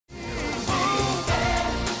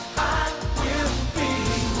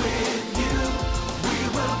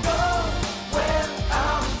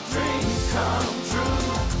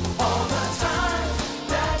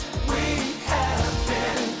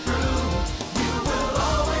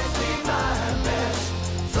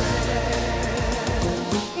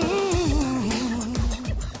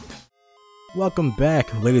Welcome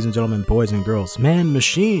back, ladies and gentlemen, boys and girls, man,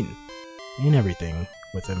 machine, and everything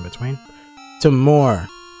within between, to more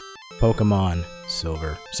Pokemon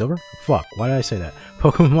Silver. Silver? Fuck, why did I say that?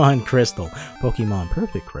 Pokemon Crystal. Pokemon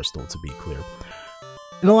Perfect Crystal, to be clear.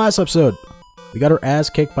 In the last episode, we got our ass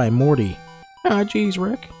kicked by Morty. Ah, jeez,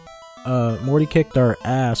 Rick. Morty kicked our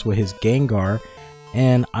ass with his Gengar,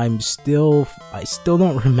 and I still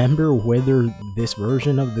don't remember whether this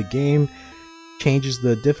version of the game changes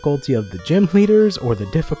the difficulty of the gym leaders or the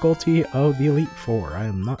difficulty of the Elite Four. I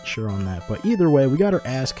am not sure on that, but either way, we got our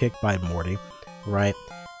ass kicked by Morty, right?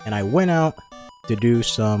 And I went out to do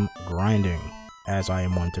some grinding, as I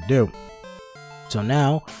am one to do. So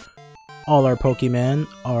now, all our Pokemon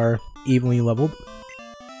are evenly leveled,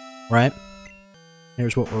 right?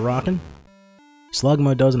 Here's what we're rocking.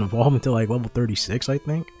 Slugma doesn't evolve until like level 36, I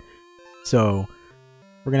think. So,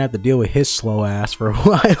 we're gonna have to deal with his slow ass for a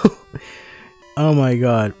while. Oh my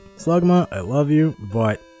god. Slugma, I love you,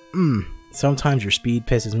 but sometimes your speed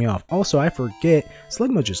pisses me off. Also, I forget,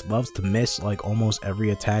 Slugma just loves to miss like almost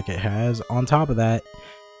every attack it has. On top of that,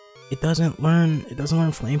 it doesn't learn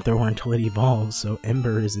Flamethrower until it evolves, so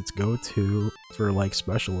Ember is its go-to for like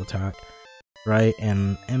special attack, right?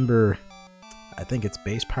 And Ember, I think its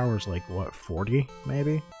base power is like what, 40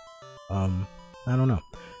 maybe? I don't know.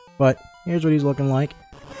 But here's what he's looking like.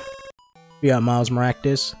 We got Miles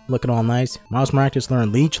Maractus, looking all nice. Miles Maractus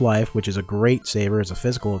learned Leech Life, which is a great saver. It's a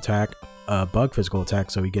physical attack, bug physical attack,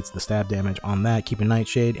 so he gets the stab damage on that, keeping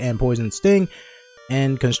Nightshade and Poison Sting,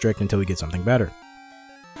 and Constrict until we get something better.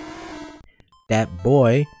 That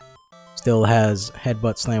boy still has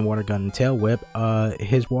Headbutt, Slam, Water Gun, and Tail Whip.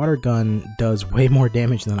 His Water Gun does way more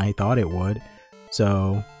damage than I thought it would,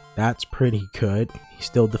 so that's pretty good. He's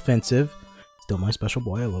still defensive. Still my special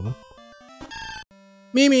boy, I love him.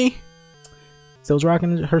 Mimi! Still's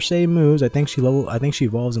rocking her same moves. I think she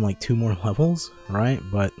evolves in like 2 more levels, right?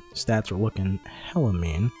 But stats are looking hella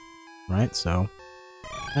mean, right? So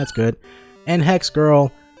that's good. And Hex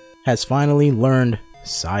Girl has finally learned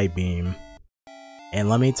Psybeam. And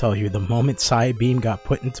let me tell you, the moment Psybeam got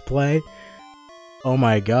put into play, oh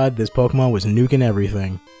my god, this Pokemon was nuking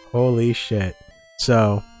everything. Holy shit.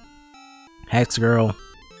 So, Hex Girl,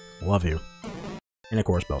 love you. And of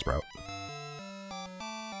course, Bellsprout.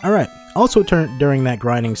 Alright, also during that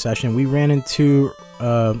grinding session, we ran into,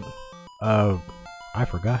 I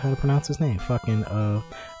forgot how to pronounce his name. Fucking, I'm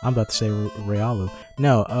about to say Riolu.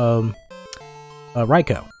 No,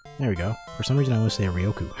 Raikou. There we go. For some reason I want to say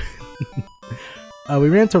Ryoku. We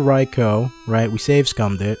ran into Raikou, right? We save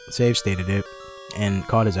stated it, and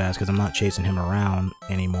caught his ass because I'm not chasing him around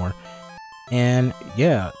anymore. And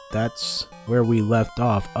yeah, that's where we left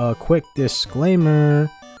off. A quick disclaimer.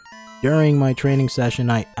 During my training session,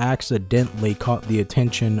 I accidentally caught the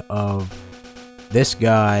attention of this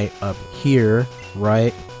guy up here,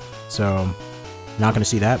 right? So, not gonna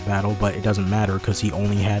see that battle, but it doesn't matter because he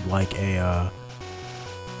only had like a,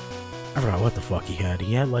 I forgot what the fuck he had.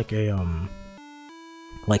 He had like a,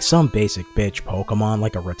 like some basic bitch Pokemon,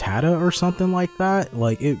 like a Rattata or something like that.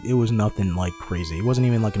 Like, it was nothing like crazy. It wasn't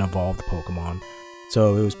even like an evolved Pokemon.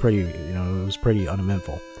 So, it was pretty, you know, it was pretty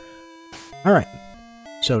uneventful. Alright.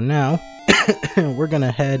 So now, we're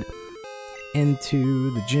gonna head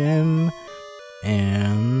into the gym,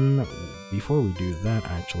 and before we do that,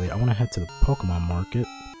 actually, I want to head to the Pokemon Market,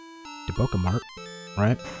 the Pokemart,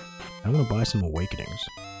 right? I want to buy some Awakenings.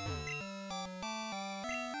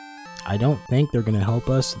 I don't think they're gonna help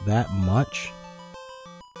us that much,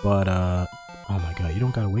 but, oh my god, you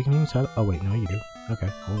don't got Awakenings? Oh wait, no you do. Okay,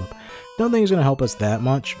 hold up. Don't think it's gonna help us that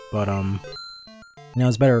much, but, you know,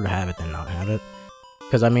 it's better to have it than not have it.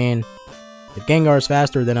 Because, I mean, if Gengar is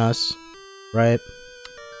faster than us, right,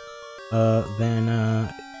 then,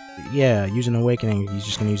 yeah, using Awakening, he's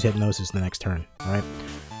just gonna use Hypnosis the next turn, right?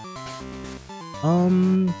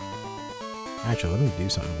 Actually, let me do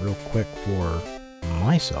something real quick for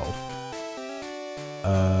myself.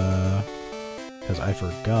 Because I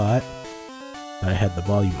forgot that I had the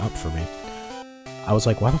volume up for me. I was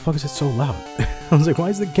like, why the fuck is it so loud? I was like, why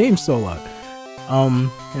is the game so loud?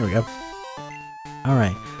 Here we go.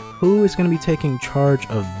 Alright, who is going to be taking charge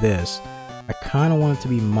of this? I kind of want it to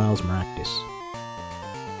be Miles Maractus.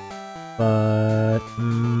 But,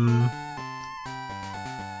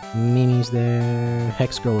 Mimi's there.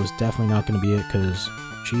 Hex Girl is definitely not going to be it because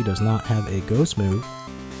she does not have a ghost move.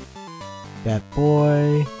 That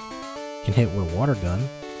boy can hit with Water Gun,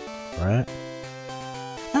 right?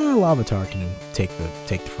 And Larvitar can take the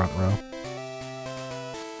front row.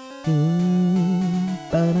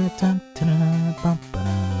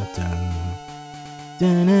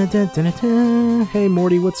 Hey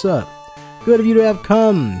Morty, what's up? Good of you to have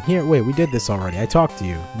come. Here, wait, we did this already. I talked to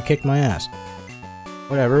you. You kicked my ass.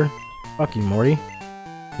 Whatever. Fuck you, Morty.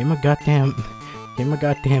 Give me a goddamn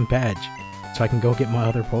badge. So I can go get my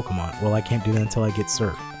other Pokemon. Well, I can't do that until I get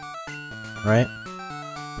Surf. Right?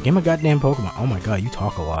 Give me a goddamn Pokemon. Oh my god, you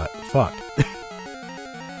talk a lot. Fuck.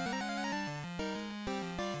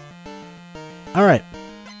 Alright.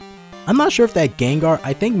 I'm not sure if that Gengar...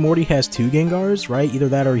 I think Morty has 2 Gengars, right? Either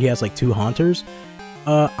that or he has like 2 Haunters.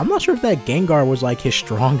 I'm not sure if that Gengar was like his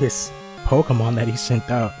strongest Pokemon that he sent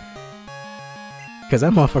out. Because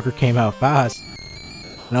that motherfucker came out fast.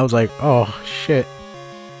 And I was like, oh shit.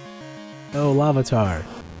 Oh, Larvitar.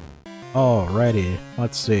 Alrighty,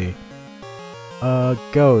 let's see.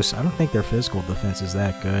 Ghost. I don't think their physical defense is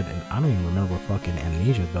that good, and I don't even remember what fucking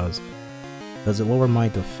Amnesia does. Does it lower my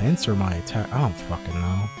defense or my attack? I don't fucking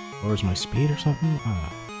know. Lowers my speed or something?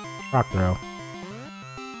 Oh. Rock throw.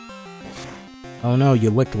 Oh no, you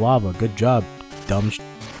licked lava. Good job, dumb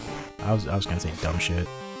I was gonna say dumb shit.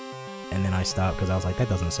 And then I stopped because I was like, that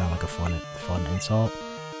doesn't sound like a fun insult.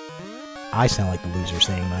 I sound like the loser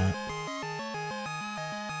saying that.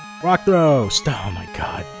 Rock throw! Oh my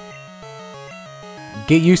god.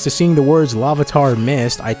 Get used to seeing the words Larvitar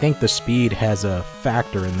missed. I think the speed has a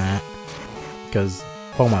factor in that. Because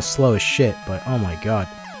Pokemon's slow as shit, but oh my god.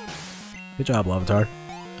 Good job, Larvitar.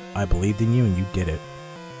 I believed in you and you did it.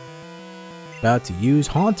 About to use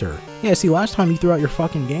Haunter. Yeah, see, last time you threw out your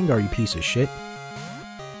fucking Gengar, you piece of shit.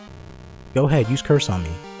 Go ahead, use Curse on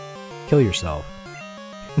me. Kill yourself.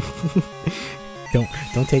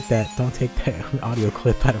 Don't take that audio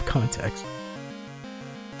clip out of context.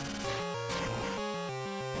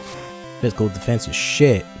 Physical defense is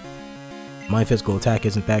shit. My physical attack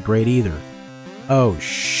isn't that great either. Oh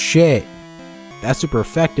shit. That's super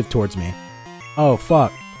effective towards me. Oh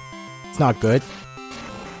fuck. It's not good.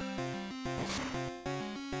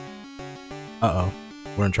 Uh-oh.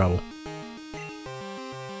 We're in trouble.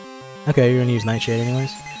 Okay, you're gonna use Nightshade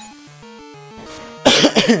anyways.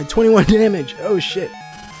 21 damage! Oh shit.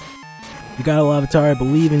 You got a Larvitar, I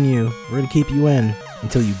believe in you. We're gonna keep you in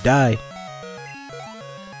until you die.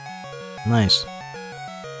 Nice.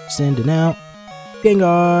 Sending out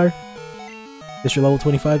Gengar! This your level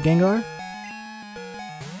 25 Gengar?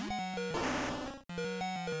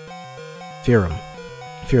 Fear him.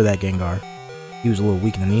 Fear that Gengar. He was a little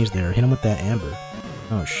weak in the knees there. Hit him with that Amber.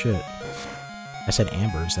 Oh shit. I said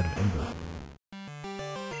Amber instead of Ember.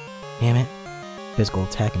 Damn it. Physical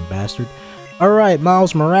attacking bastard. Alright,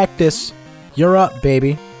 Miles Maractus. You're up,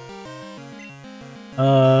 baby.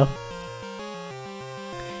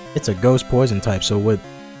 It's a ghost poison type, so would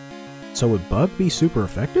Bug be super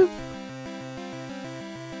effective?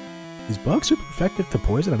 Is Bug super effective to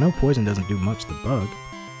poison? I know poison doesn't do much to Bug.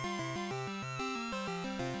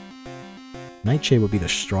 Nightshade would be the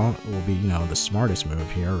smartest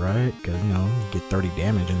move here, right? Because, you get 30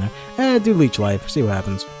 damage in there. Do Leech Life, see what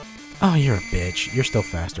happens. Oh, you're a bitch. You're still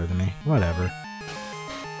faster than me. Whatever.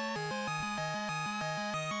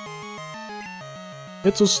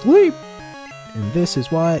 It's asleep! And this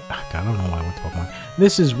is why... Oh, God, I don't know why I went to Pokemon.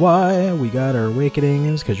 This is why we got our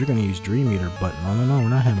Awakenings, because you're going to use Dream Eater, but no, we're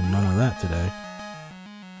not having none of that today.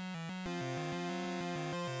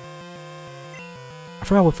 I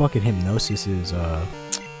forgot what fucking Hypnosis is, I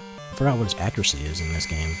forgot what its accuracy is in this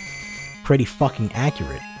game. Pretty fucking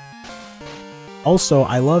accurate. Also,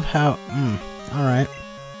 I love how... alright.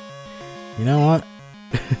 You know what?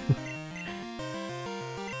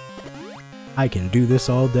 I can do this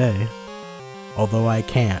all day. Although I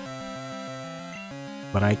can't.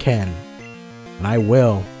 But I can. And I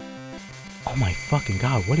will. Oh my fucking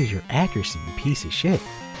god, what is your accuracy, you piece of shit?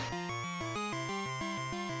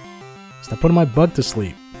 Stop putting my Bug to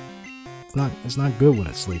sleep. It's not good when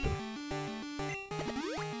it's sleeping.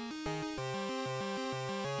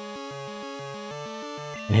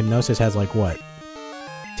 And Hypnosis has like what?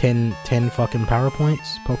 10 fucking power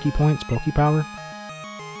points? Poke points? Poke power?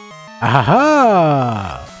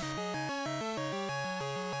 Aha!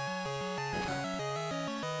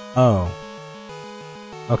 Oh.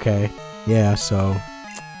 Okay. Yeah, so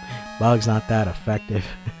Bug's not that effective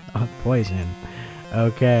on poison.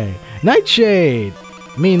 Okay. Nightshade!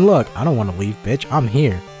 I mean, look, I don't want to leave, bitch. I'm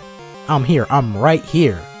here. I'm here. I'm right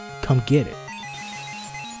here. Come get it.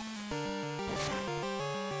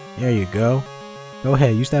 There you go. Go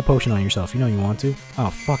ahead, use that potion on yourself. You know you want to. Oh,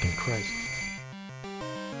 fucking Christ.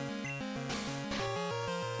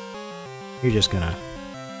 We're just gonna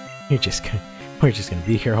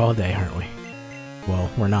be here all day, aren't we? Well,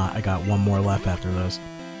 we're not. I got one more left after those.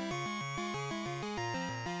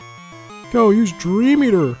 Go, use Dream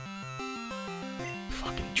Eater!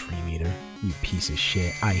 Fucking Dream Eater. You piece of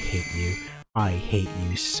shit. I hate you. I hate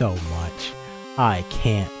you so much. I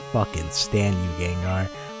can't fucking stand you, Gengar.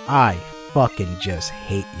 I fucking just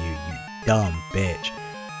hate you, you dumb bitch.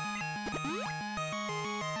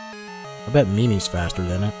 I bet Mimi's faster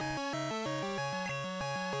than it.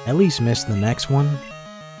 At least miss the next one.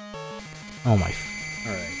 Oh my.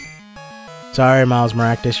 Alright. Sorry, Miles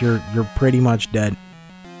Maractus, you're pretty much dead.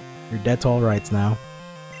 You're dead to all rights now.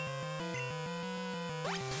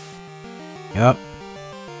 Yup.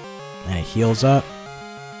 And it heals up.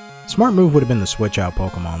 Smart move would have been the switch out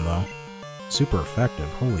Pokemon though. Super effective.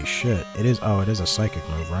 Holy shit. It is a psychic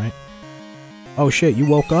move, right? Oh shit, you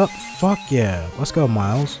woke up? Fuck yeah. Let's go,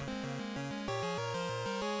 Miles.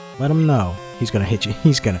 Let him know. He's gonna hit you.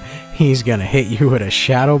 He's gonna hit you with a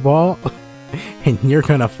Shadow Ball and you're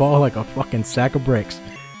gonna fall like a fucking sack of bricks.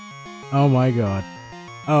 Oh my god.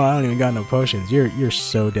 Oh, I don't even got no potions. You're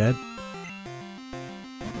so dead.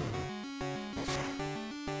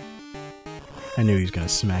 I knew he was gonna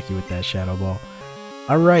smack you with that Shadow Ball.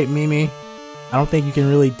 Alright, Mimi. I don't think you can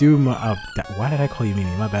really do much. Oh, why did I call you Mimi?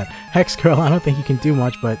 My bad. Hex Girl, I don't think you can do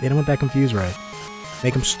much, but they don't want that confused right.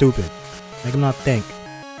 Make him stupid. Make him not think.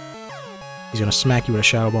 He's gonna smack you with a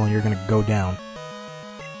Shadow Ball and you're gonna go down.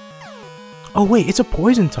 Oh wait, it's a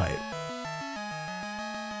poison type.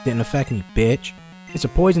 Didn't affect me, bitch. It's a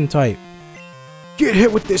poison type. Get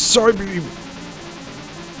hit with this Psybeam!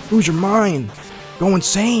 Lose your mind! Go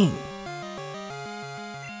insane!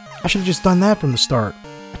 I should've just done that from the start.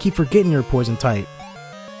 I keep forgetting you're a poison type.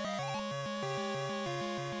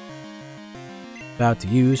 About to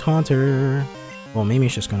use Haunter. Well,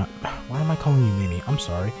 Mimi's just gonna... Why am I calling you Mimi? I'm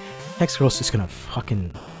sorry. Hex Girl's just gonna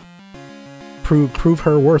fucking... Prove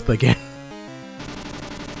her worth again.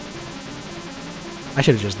 I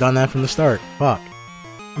should've just done that from the start. Fuck.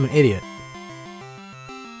 I'm an idiot.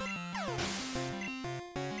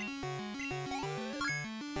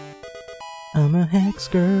 I'm a Hex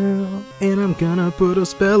Girl, and I'm gonna put a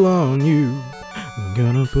spell on you. I'm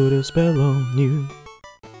gonna put a spell on you.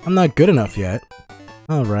 I'm not good enough yet.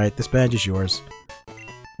 Alright, this badge is yours.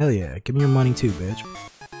 Hell yeah, give me your money too, bitch.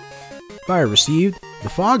 Fire received the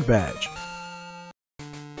Fog Badge.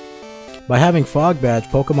 By having Fog Badge,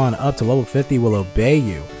 Pokemon up to level 50 will obey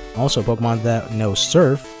you. Also, Pokemon that know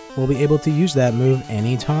Surf will be able to use that move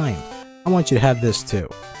anytime. I want you to have this too.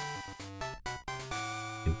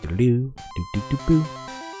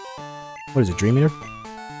 What is it, Dream Eater?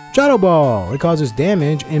 Shadow Ball! It causes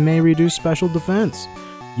damage and may reduce special defense.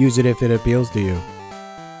 Use it if it appeals to you.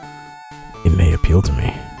 It may appeal to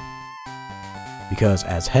me. Because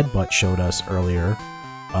as Headbutt showed us earlier,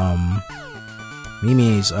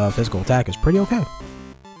 Mimi's physical attack is pretty okay.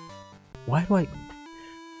 Why do I...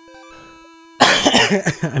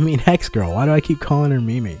 I mean, Hex Girl, why do I keep calling her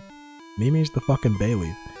Mimi? Mimi's the fucking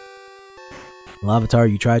Bayleaf. Lavatar,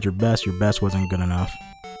 you tried your best wasn't good enough.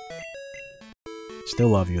 Still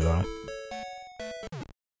love you though.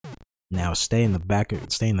 Now stay in the back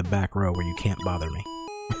row where you can't bother me.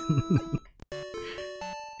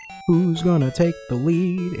 Who's gonna take the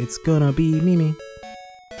lead? It's gonna be Mimi.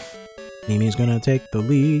 Mimi's gonna take the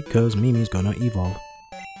lead cause Mimi's gonna evolve.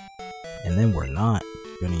 And then we're not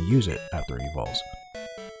gonna use it after it evolves.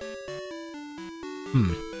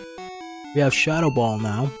 We have Shadow Ball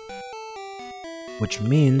now. Which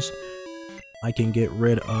means I can get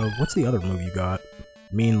rid of... What's the other move you got?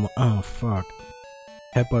 Oh, fuck.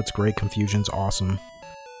 Headbutt's great. Confusion's awesome.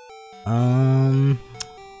 I'll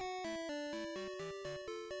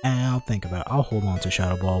think about it. I'll hold on to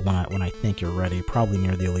Shadow Ball when I think you're ready. Probably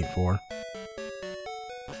near the Elite Four.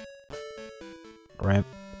 Right.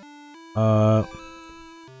 I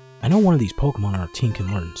know one of these Pokemon on our team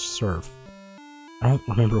can learn Surf. I don't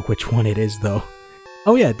remember which one it is, though.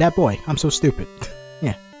 Oh yeah, that boy. I'm so stupid.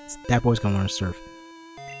 Yeah, that boy's gonna learn Surf.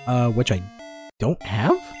 Which I don't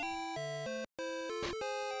have?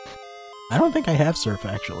 I don't think I have Surf,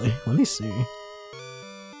 actually. Let me see.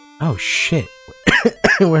 Oh, shit.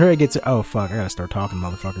 Where do I get to... Oh, fuck. I gotta start talking,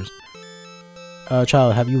 motherfuckers.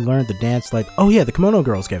 Child, have you learned the dance like... Oh, yeah, the Kimono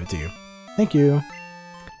Girls gave it to you. Thank you.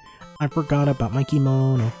 I forgot about my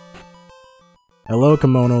kimono. Hello,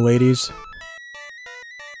 kimono ladies.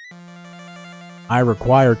 I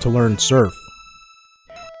require to learn Surf.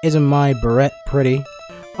 Isn't my beret pretty?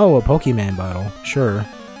 Oh, a Pokemon battle. Sure.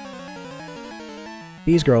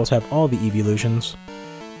 These girls have all the evolutions.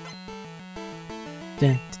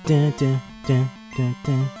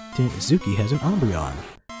 Zuki has an Umbreon.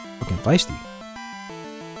 Looking feisty.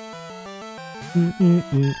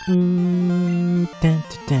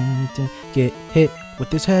 Get hit with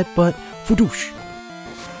this headbutt. Fudoosh.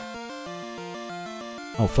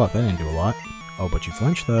 Oh fuck, that didn't do a lot. Oh, but you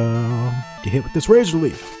flinched though. Get hit with this Razor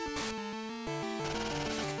Leaf.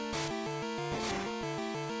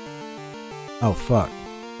 Oh, fuck.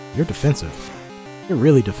 You're defensive. You're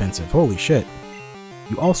really defensive. Holy shit.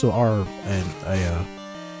 You also are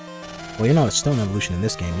well, you're not a stone evolution in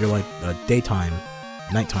this game. You're like a daytime,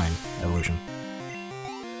 nighttime evolution.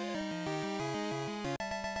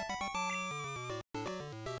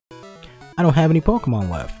 I don't have any Pokemon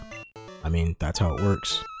left. I mean, that's how it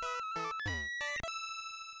works.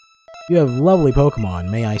 You have lovely Pokemon.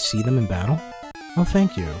 May I see them in battle? Oh,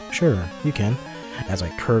 thank you. Sure, you can. As I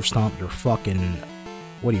curve stomp your fucking...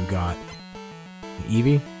 What do you got? An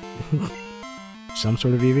Eevee? Some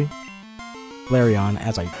sort of Eevee? Flareon,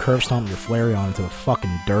 as I curve stomp your Flareon into the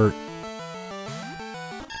fucking dirt.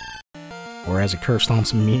 Or as it curve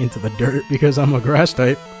stomps me into the dirt because I'm a grass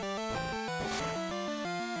type.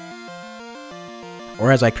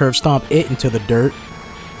 Or as I curve stomp it into the dirt.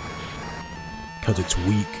 Because it's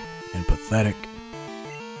weak and pathetic.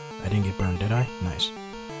 I didn't get burned, did I? Nice.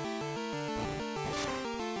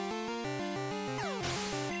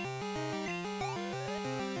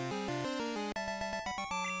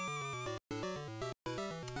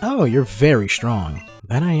 Oh, you're very strong.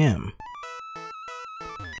 That I am.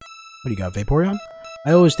 What do you got, Vaporeon?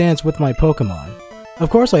 I always dance with my Pokemon. Of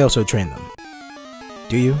course I also train them.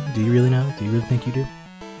 Do you? Do you really know? Do you really think you do?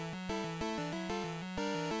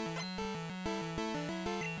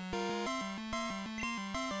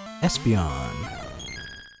 Espeon.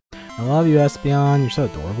 I love you, Espeon. You're so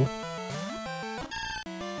adorable.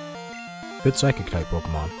 Good Psychic type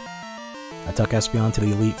Pokemon. I took Espeon to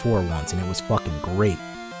the Elite Four once and it was fucking great.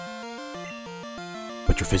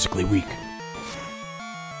 But you're physically weak.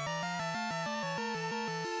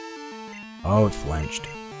 Oh, it flinched.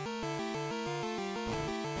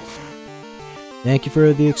 Thank you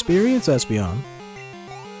for the experience, Espeon.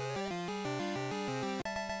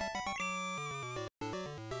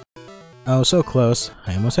 Oh, so close.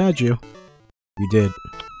 I almost had you. You did.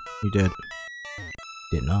 You did.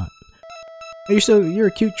 Did not. You're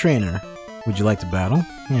a cute trainer. Would you like to battle?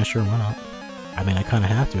 Yeah, sure, why not? I mean, I kind of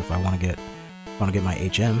have to if I want to get my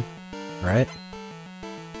HM, right?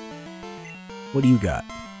 What do you got?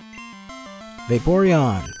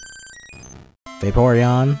 Vaporeon.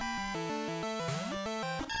 Vaporeon.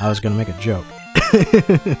 I was gonna make a joke.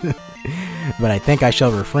 But I think I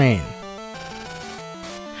shall refrain.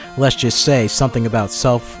 Let's just say something about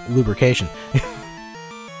self-lubrication.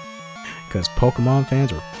 Because Pokemon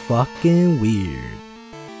fans are fucking weird.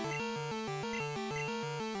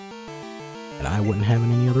 And I wouldn't have it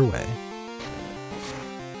any other way.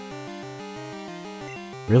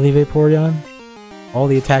 Really, Vaporeon? All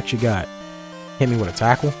the attacks you got. Hit me with a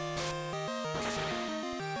tackle?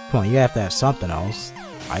 Come on, you have to have something else.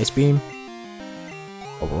 Ice Beam?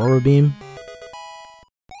 Aurora Beam?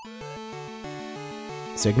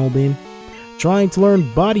 Signal Beam? Trying to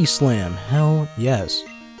learn Body Slam. Hell yes.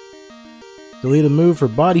 Delete a move for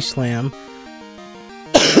Body Slam.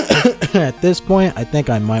 At this point, I think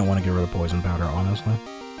I might want to get rid of Poison Powder, honestly.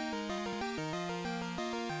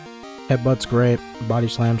 Headbutt's great. Body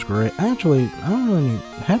Slam's great. Actually, I don't really need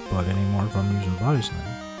Headbutt anymore if I'm using Body Slam.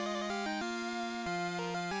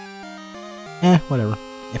 Whatever.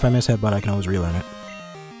 If I miss Headbutt, I can always relearn it.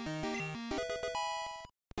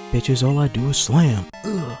 Bitches, all I do is slam.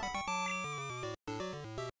 Ugh.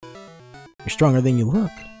 You're stronger than you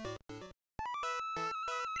look.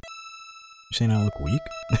 You saying I look weak?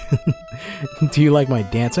 Do you like my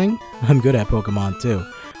dancing? I'm good at Pokemon too.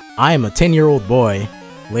 I am a 10-year-old boy.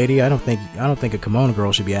 Lady, I don't think a kimono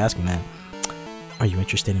girl should be asking that. Are you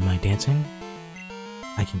interested in my dancing?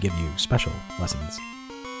 I can give you special lessons.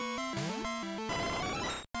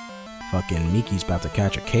 Fucking Miki's about to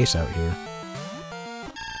catch a case out here.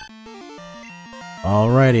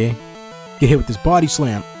 Alrighty. Get hit with this Body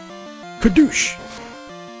Slam. Kadoosh!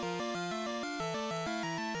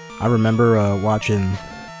 I remember watching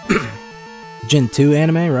Gen 2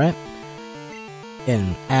 anime, right?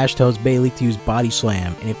 And Ash tells Bailey to use Body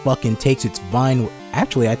Slam, and it fucking takes its vine.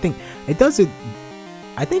 Actually, I think it does it.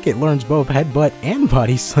 I think it learns both Headbutt and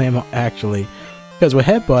Body Slam, actually. Because with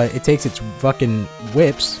Headbutt, it takes its fucking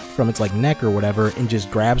whips from its like neck or whatever, and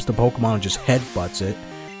just grabs the Pokemon and just headbutts it.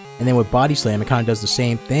 And then with Body Slam, it kind of does the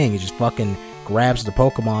same thing. It just fucking grabs the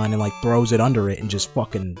Pokemon and like throws it under it and just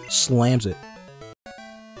fucking slams it.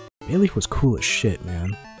 Bailey was cool as shit,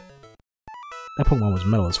 man. That Pokemon was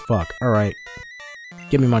metal as fuck. Alright.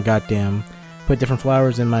 Give me my goddamn... Put different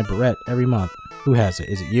flowers in my barrette every month. Who has it?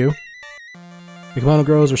 Is it you? The kimono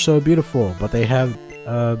girls are so beautiful, but they have...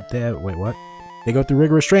 wait, what? They go through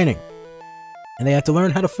rigorous training. And they have to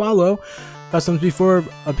learn how to follow customs before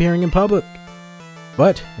appearing in public.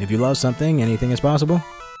 But, if you love something, anything is possible.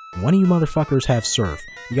 One of you motherfuckers have Surf.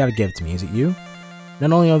 You gotta give it to me. Is it you?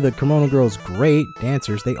 Not only are the Kimono Girls great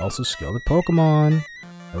dancers, they also skill the Pokemon.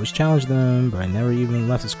 I always challenged them, but I never even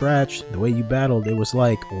left a scratch. The way you battled, it was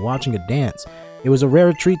like watching a dance. It was a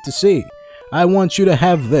rare treat to see. I want you to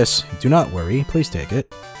have this. Do not worry. Please take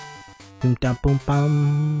it. Boom, da, boom,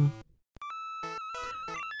 bum.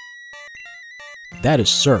 That is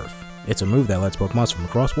Surf. It's a move that lets Pokemon swim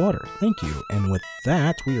across water. Thank you. And with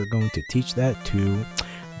that, we are going to teach that to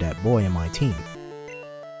that boy in my team.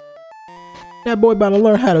 That boy about to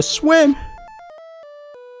learn how to swim.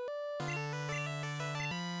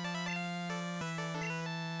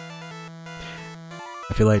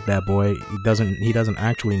 I feel like that boy, he doesn't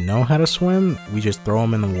actually know how to swim. We just throw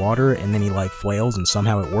him in the water and then he like flails and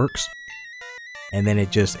somehow it works. And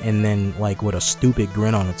then like with a stupid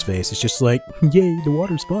grin on its face, it's just like, yay, the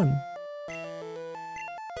water's fun.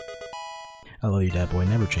 I love you, that boy,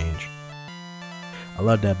 never change. I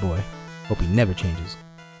love that boy. Hope he never changes.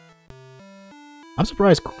 I'm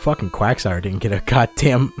surprised fucking Quagsire didn't get a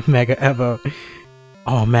goddamn Mega Evo.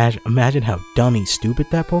 Oh, imagine how dummy stupid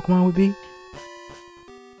that Pokemon would be.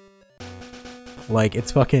 Like,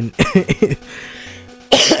 it's fucking...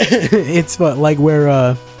 it's like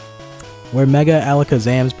where Mega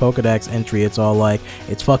Alakazam's Pokédex entry, it's all like,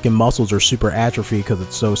 its fucking muscles are super atrophied because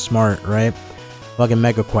it's so smart, right? Fucking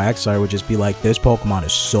Mega Quagsire would just be like, this Pokemon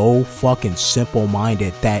is so fucking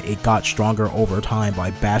simple-minded that it got stronger over time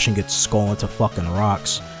by bashing its skull into fucking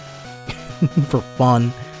rocks. For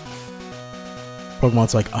fun.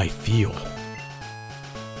 Pokemon's like, I feel.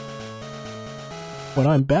 When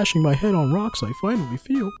I'm bashing my head on rocks, I finally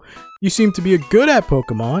feel. You seem to be good at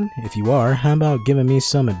Pokemon. If you are, how about giving me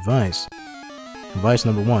some advice? Advice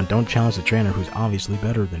number 1, don't challenge the trainer who's obviously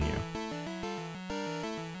better than you.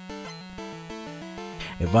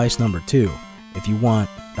 Advice number 2, if you want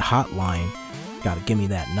the hotline, you gotta give me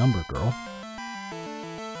that number, girl.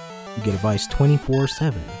 You get advice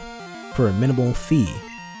 24/7 for a minimal fee.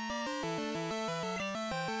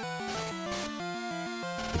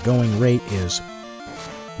 The going rate is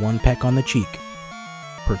 1 peck on the cheek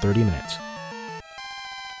per 30 minutes.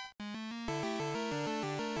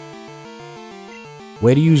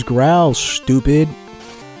 Way to use Growl, stupid!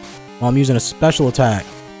 While I'm using a special attack.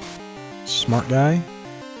 Smart guy.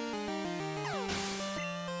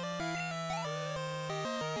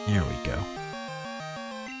 There we go.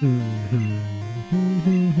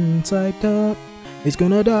 Psyched up. It's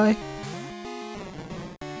gonna die.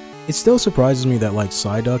 It still surprises me that like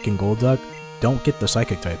Psyduck and Golduck don't get the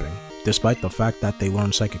Psychic typing, despite the fact that they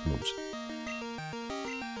learn Psychic moves.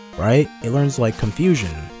 Right? It learns like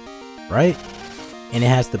Confusion, right? And it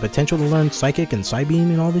has the potential to learn Psychic and Psybeam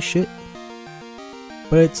and all this shit.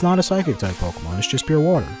 But it's not a Psychic type Pokemon, it's just pure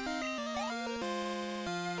water.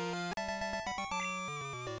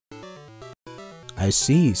 I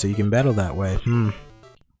see, so you can battle that way.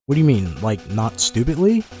 What do you mean? Like, not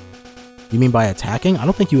stupidly? You mean by attacking? I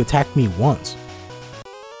don't think you attacked me once.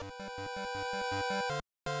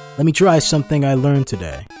 Let me try something I learned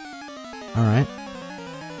today. Alright.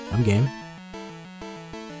 I'm game.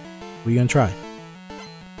 What are you gonna try?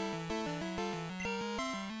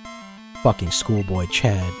 Fucking schoolboy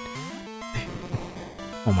Chad.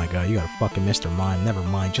 Oh my god, you got a fucking Mr. Mime. Never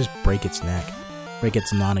mind, just break its neck. Break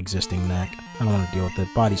its non-existing neck. I don't want to deal with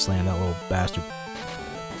it. Body slam that little bastard.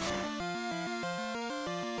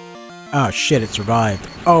 Oh shit, it survived.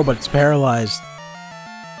 Oh, but it's paralyzed.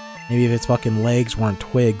 Maybe if its fucking legs weren't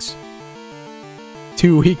twigs.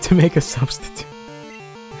 Too weak to make a substitute.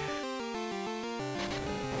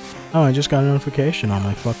 Oh, I just got a notification on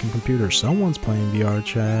my fucking computer. Someone's playing VR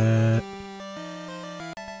chat.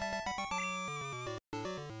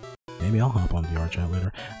 Maybe I'll hop on VR chat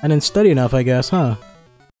later. I didn't study enough, I guess, huh?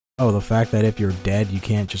 Oh, the fact that if you're dead, you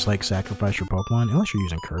can't just, like, sacrifice your Pokemon? Unless you're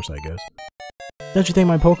using Curse, I guess. Don't you think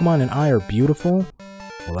my Pokemon and I are beautiful?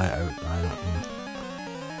 Well, I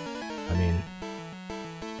mean,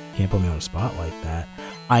 you can't put me on a spot like that.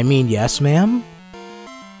 I mean, yes, ma'am?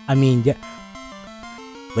 I mean, yeah.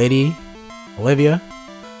 Lady, Olivia,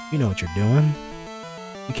 you know what you're doing.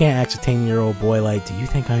 You can't ask a 10-year-old boy like, do you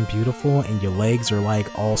think I'm beautiful? And your legs are,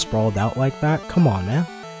 like, all sprawled out like that? Come on, man.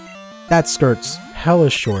 That skirt's hella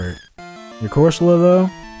short. Your Corsola, though?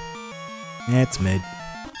 Eh, it's mid.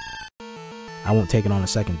 I won't take it on a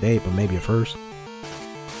second date, but maybe a first.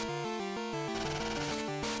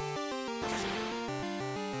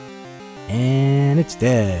 And it's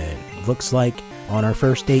dead. Looks like on our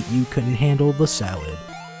first date you couldn't handle the salad.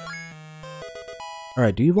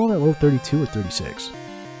 Alright, do you evolve at level 32 or 36?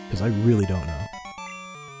 Because I really don't know.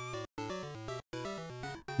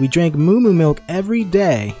 We drank Moo Moo milk every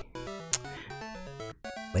day.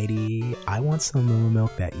 Lady, I want some Moo Moo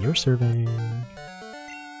milk that you're serving.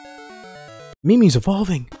 Mimi's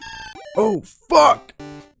evolving! Oh, fuck!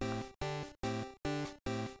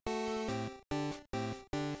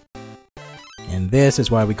 And this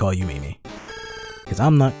is why we call you Mimi. Because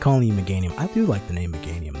I'm not calling you Meganium. I do like the name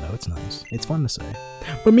Meganium though, it's nice. It's fun to say.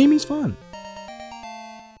 But Mimi's fun!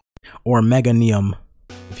 Or Meganium,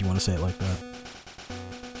 if you want to say it like that.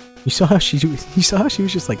 You saw how she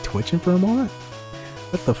was just like twitching for a moment?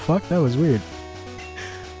 What the fuck? That was weird.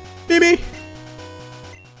 Mimi!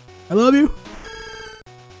 I love you!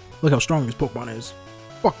 Look how strong this Pokemon is.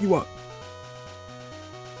 Fuck you up.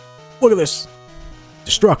 Look at this.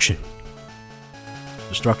 Destruction.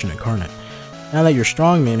 Destruction incarnate. Now that you're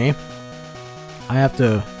strong, Mimi, I have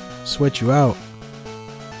to switch you out.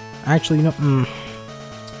 Actually, you know,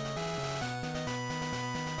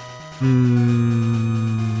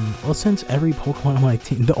 well, since every Pokemon on my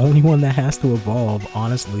team, the only one that has to evolve,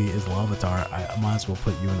 honestly, is Larvitar, I might as well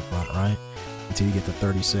put you in the front, right? Until you get to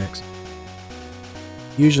 36.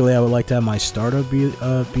 Usually, I would like to have my starter be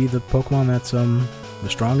the Pokemon that's the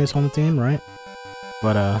strongest on the team, right?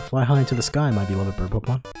 But Fly High into the Sky might be a little bit better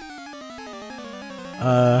Pokemon.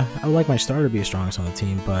 I would like my starter to be the strongest on the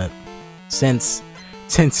team, but since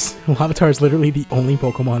Larvitar is literally the only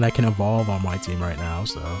Pokemon that can evolve on my team right now,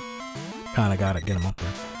 so kinda gotta get him up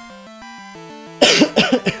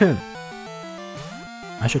there.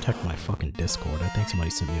 I should check my fucking Discord. I think somebody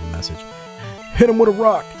sent me a message. Hit him with a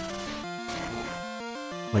rock!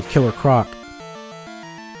 Like Killer Croc.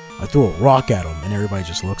 I threw a rock at him, and everybody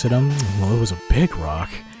just looks at him. Well, it was a big rock.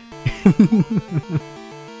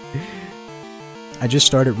 I just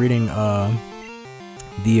started reading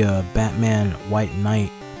the Batman White Knight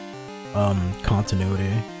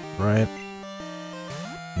continuity, right?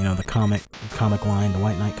 You know, the comic line, the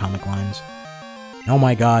White Knight comic lines. Oh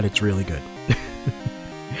my god, it's really good.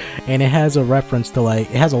 And it has a reference to it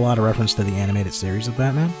has a lot of reference to the animated series of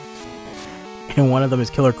Batman. And one of them is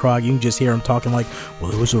Killer Croc. You can just hear him talking like, well,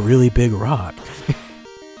 it was a really big rock.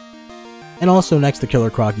 And also next to Killer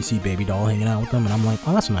Croc, you see Baby Doll hanging out with them, and I'm like,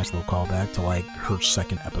 oh, that's a nice little callback to like her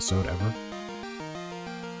second episode ever.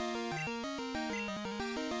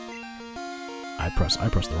 I pressed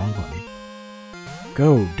the wrong button.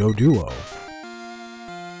 Go, Doduo.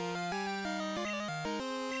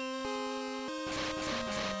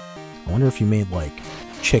 I wonder if you made like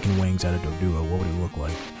chicken wings out of Doduo, what would it look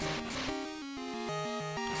like?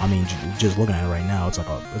 I mean, just looking at it right now, it's like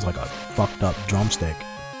a fucked up drumstick.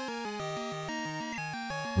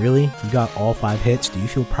 Really? You got all 5 hits? Do you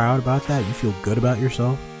feel proud about that? You feel good about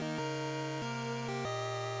yourself?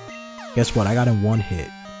 Guess what? I got in 1 hit,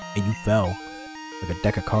 and you fell. Like a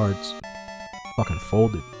deck of cards. Fucking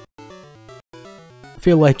folded. I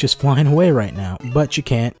feel like just flying away right now, but you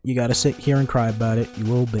can't. You gotta sit here and cry about it, you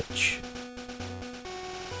little bitch.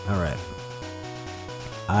 Alright.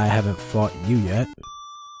 I haven't fought you yet.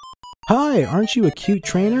 Hi, aren't you a cute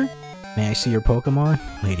trainer? May I see your Pokemon?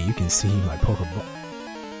 Lady, you can see my Pokeball.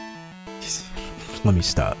 Let me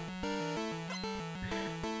stop.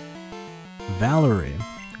 Valerie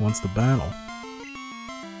wants the battle.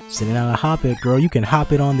 Sitting on a hop it, girl. You can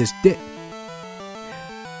hop it on this dick.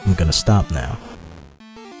 I'm gonna stop now.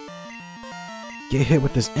 Get hit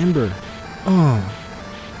with this ember.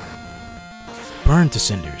 Burn to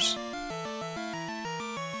cinders.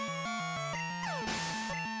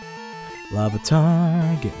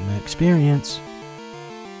 Larvitar, getting that experience.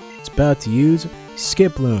 It's about to use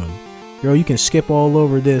Skip Loom. Girl, you can skip all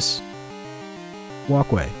over this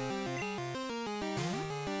walkway.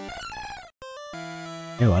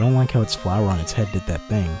 Ew, I don't like how its flower on its head did that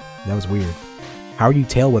thing. That was weird. How are you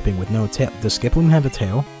tail whipping with no tail? Does Skip Loom have a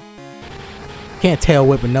tail? Can't tail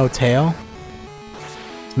whip with no tail.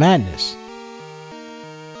 It's madness.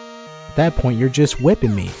 At that point, you're just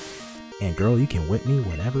whipping me. And girl, you can whip me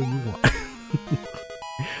whenever you want.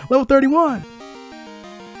 Level 31!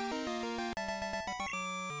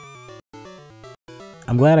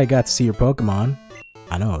 I'm glad I got to see your Pokemon.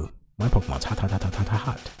 I know, my Pokemon's hot, hot, hot, hot, hot,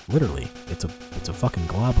 hot. Literally, it's a fucking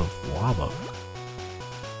glob of lava.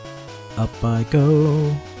 Up I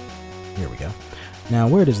go. Here we go. Now,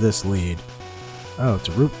 where does this lead? Oh,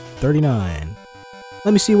 to Route 39.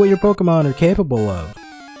 Let me see what your Pokemon are capable of.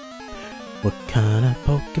 What kind of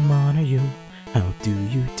Pokemon are you? How do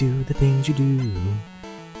you do the things you do?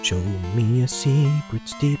 Show me your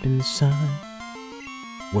secrets deep inside.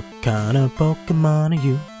 What kind of Pokemon are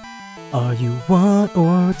you? Are you 1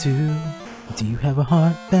 or 2? Do you have a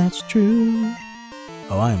heart that's true?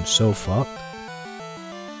 Oh, I am so fucked.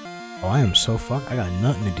 Oh, I am so fucked. I got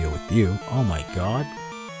nothing to deal with you. Oh my god.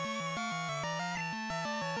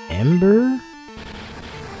 Ember?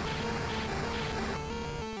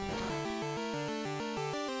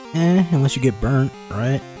 Unless you get burnt,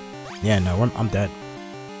 right? Yeah, no, I'm dead.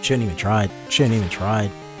 Shouldn't even tried. Shouldn't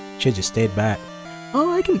just stayed back.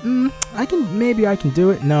 Oh, maybe I can do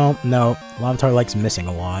it. No, Larvitar likes missing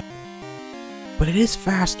a lot. But it is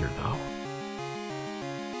faster, though.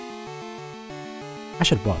 I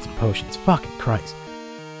should have bought some potions. Fucking Christ.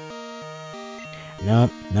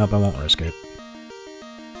 Nope, I won't risk it.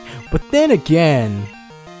 But then again...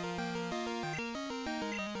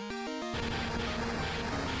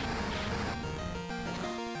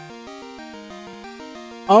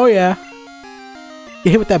 Oh yeah.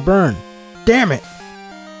 Get hit with that burn. Damn it!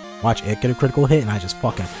 Watch it get a critical hit and I just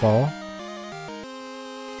fucking fall.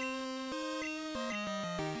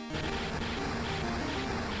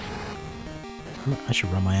 I should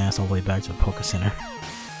run my ass all the way back to the Poké Center.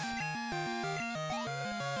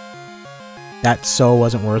 That so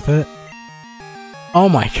wasn't worth it. Oh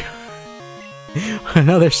my god.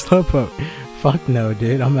 Another Slowpoke. Fuck no,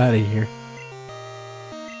 dude. I'm out of here.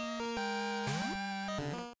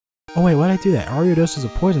 Oh wait, why'd I do that? Ariados is a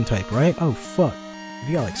poison type, right? Oh fuck. If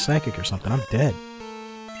you got like Psychic or something, I'm dead.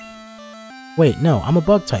 Wait, no, I'm a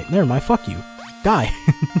bug type. Never mind, fuck you. Die.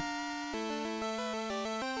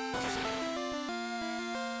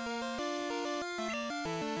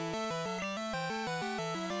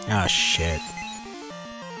 Ah, shit.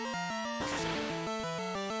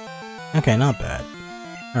 Okay, not bad.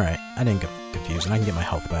 Alright, I didn't get confused and I can get my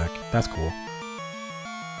health back. That's cool.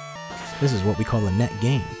 This is what we call a net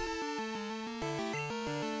gain.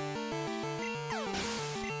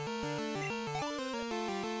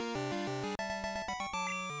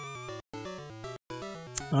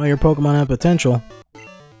 Oh, your Pokemon have potential.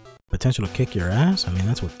 Potential to kick your ass? I mean,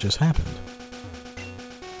 that's what just happened.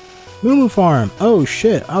 Moo Moo Farm! Oh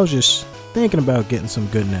shit, I was just thinking about getting some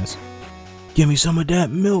goodness. Give me some of that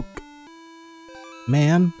milk!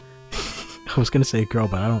 Man. I was gonna say girl,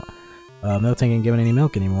 but I don't... Miltank ain't giving any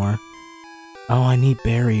milk anymore. Oh, I need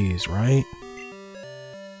berries, right?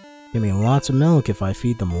 Give me lots of milk if I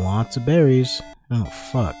feed them lots of berries. Oh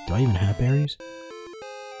fuck, do I even have berries?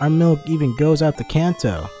 Our milk even goes out to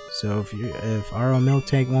Kanto, so if our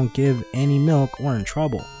Miltank won't give any milk, we're in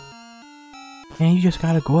trouble. And you just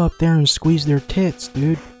gotta go up there and squeeze their tits,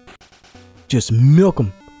 dude. Just milk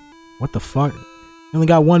them. What the fuck? You only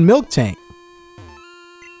got one Miltank.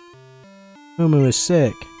 Moo Moo is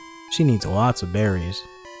sick. She needs lots of berries.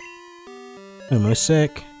 Moo Moo is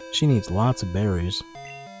sick. She needs lots of berries.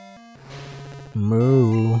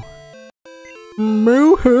 Moo.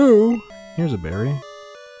 Moo-hoo. Here's a berry.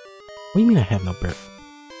 What do you mean I have no berries?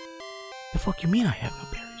 The fuck you mean I have no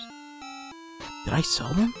berries? Did I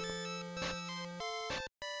sell them?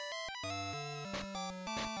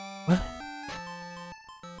 What?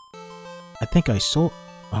 I think I sold...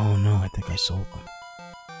 Oh no, I think I sold them.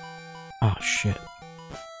 Oh shit.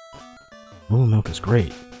 Moo milk is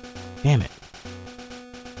great. Damn it.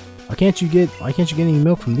 Why can't you get any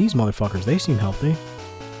milk from these motherfuckers? They seem healthy.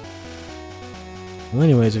 Well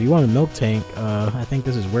anyways, if you want a Miltank, I think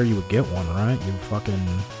this is where you would get one, right? You fucking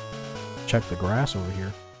check the grass over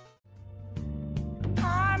here.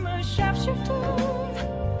 I'm a sharpshooter.